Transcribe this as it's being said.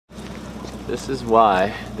This is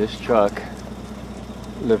why this truck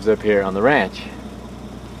lives up here on the ranch.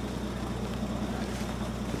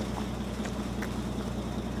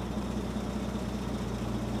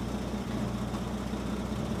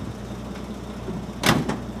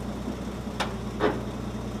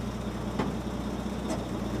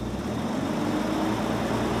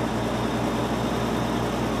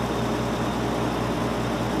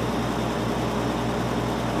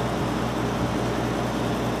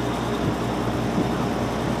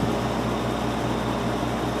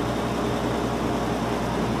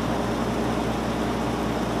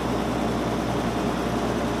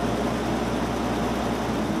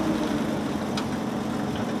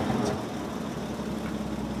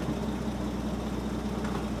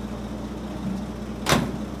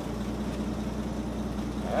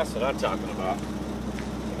 That's what I'm talking about.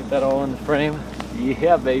 Get that all in the frame?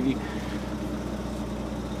 Yeah, baby.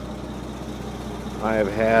 I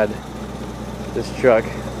have had this truck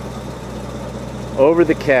over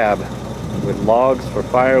the cab with logs for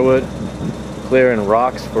firewood, clearing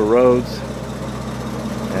rocks for roads,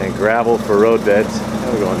 and gravel for road beds.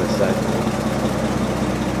 Now we go on this side.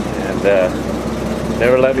 And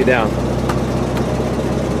never let me down.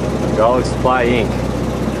 Hydraulic Supply Inc.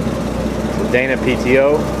 Dana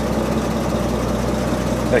PTO.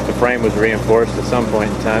 I think the frame was reinforced at some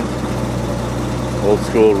point in time. Old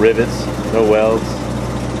school rivets, no welds.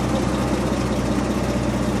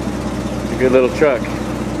 It's a good little truck.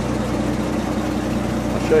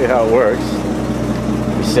 I'll show you how it works.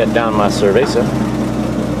 Let me set down my Cerveza.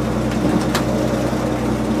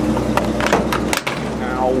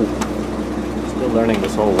 Ow! Still learning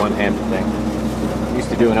this whole one-handed thing. Used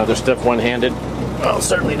to doing other stuff one-handed. Well,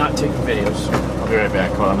 certainly not taking videos. I'll be right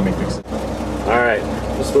back. Hold on, let me fix it. Alright,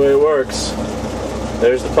 this is the way it works.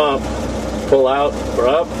 There's the pump. Pull out or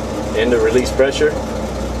up into release pressure.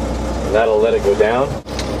 And that'll let it go down.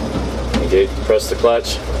 Engage, press the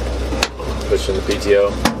clutch, push in the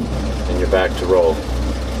PTO, and you're back to roll.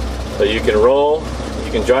 So you can roll,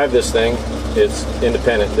 you can drive this thing. It's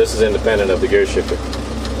independent. This is independent of the gear shifter.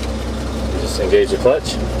 You just engage the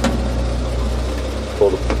clutch,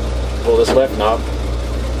 pull this left knob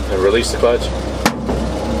and release the clutch.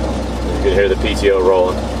 You can hear the PTO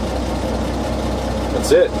rolling.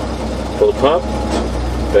 That's it. Pull the pump,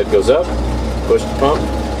 bed goes up, push the pump,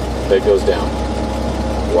 bed goes down.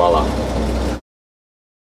 Voila.